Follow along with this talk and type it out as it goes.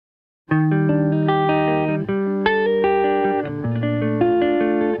Throw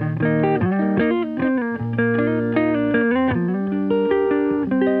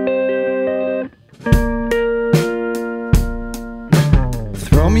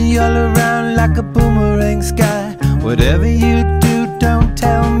me all around like a boomerang sky. Whatever you do, don't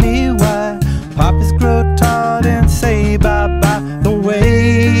tell me why. Poppies grow tall and say bye-bye. The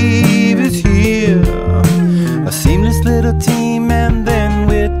wave is here. A seamless little team and then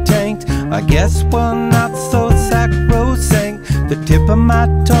we're tanked. I guess we're not so sacrosanct. The tip of my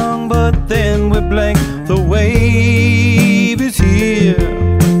tongue, but then we're blank. The wave is here,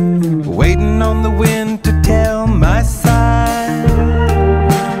 waiting on the wind to tell my side.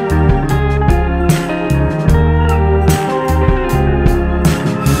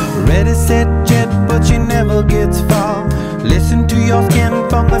 Ready, set, jet, but she never gets far. Listen to your skin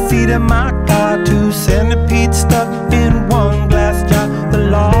from the seat of my car. Two centipedes stuck in one glass jar. The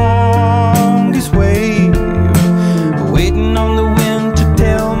longest wave, waiting on the wind to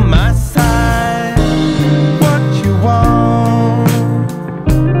tell my side. What you want,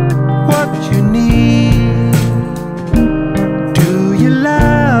 what you need, do you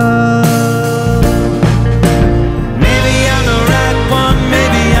love? Maybe I'm the right one,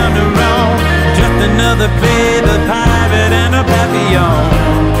 maybe I'm the wrong. Just another play, the pirate and a papillon.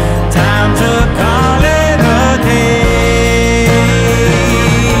 Time to call it a day.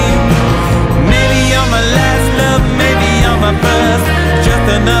 Maybe you're my last love, maybe you're my first. Just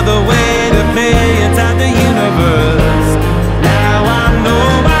another way to play inside the universe. Now I know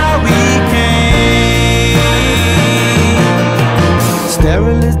why we came.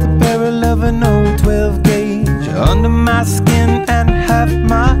 Sterile is the barrel of an old 12 gauge, under my skin and half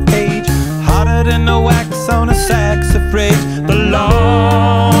my age. Harder than the wax on a saxifrage. The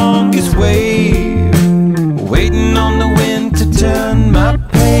long